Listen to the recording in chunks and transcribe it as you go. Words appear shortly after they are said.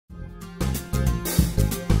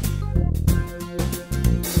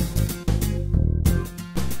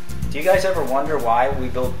you guys ever wonder why we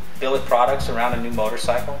build billet products around a new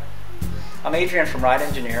motorcycle? I'm Adrian from Ride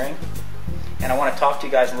Engineering, and I want to talk to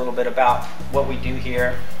you guys a little bit about what we do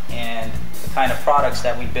here and the kind of products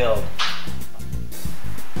that we build.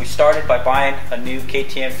 We started by buying a new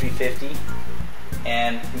KTM 350,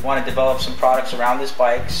 and we want to develop some products around this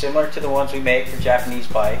bike similar to the ones we make for Japanese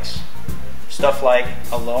bikes. Stuff like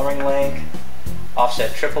a lowering link,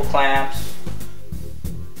 offset triple clamps,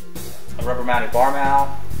 a rubber mounted bar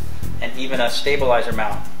mount, and even a stabilizer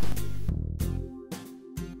mount.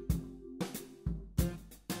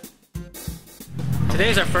 Today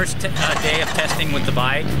is our first day of testing with the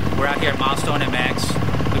bike. We're out here at Milestone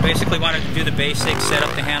MX. We basically wanted to do the basics, set up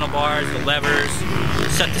the handlebars, the levers,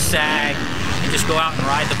 set the sag, and just go out and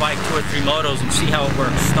ride the bike 2 or 3 motos and see how it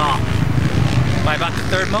works stop. By about the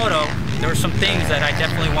 3rd moto, there were some things that I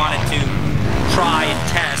definitely wanted to try and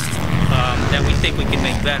test that we think we can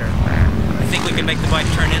make better. I think we can make the bike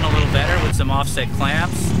turn in a little better with some offset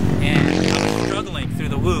clamps, and I'm struggling through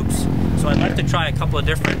the whoops, so I'd like to try a couple of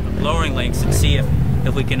different lowering links and see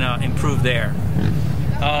if we can improve there.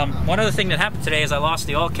 One other thing that happened today is I lost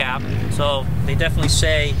the oil cap, so they definitely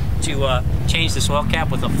say to change this oil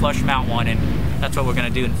cap with a flush mount one, and that's what we're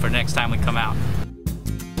going to do for next time we come out.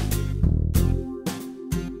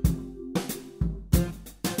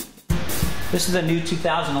 This is a new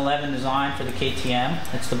 2011 design for the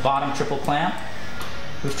KTM. It's the bottom triple clamp.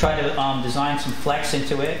 We've tried to design some flex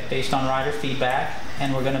into it based on rider feedback,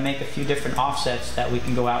 and we're going to make a few different offsets that we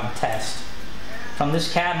can go out and test. From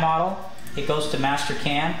this CAD model, it goes to Master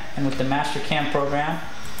Cam, and with the Master Cam program,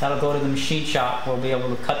 that'll go to the machine shop where we'll be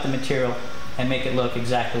able to cut the material and make it look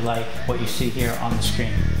exactly like what you see here on the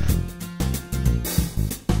screen.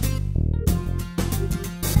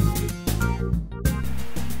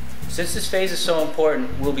 Since this phase is so important,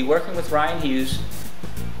 we'll be working with Ryan Hughes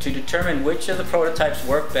to determine which of the prototypes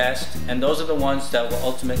work best, and those are the ones that will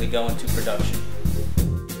ultimately go into production.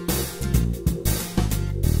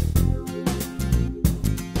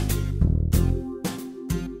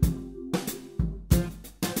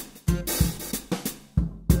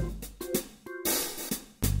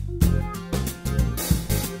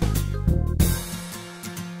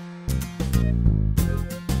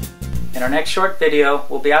 In our next short video,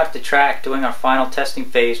 we'll be out at the track doing our final testing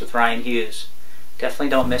phase with Ryan Hughes. Definitely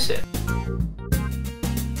don't miss it.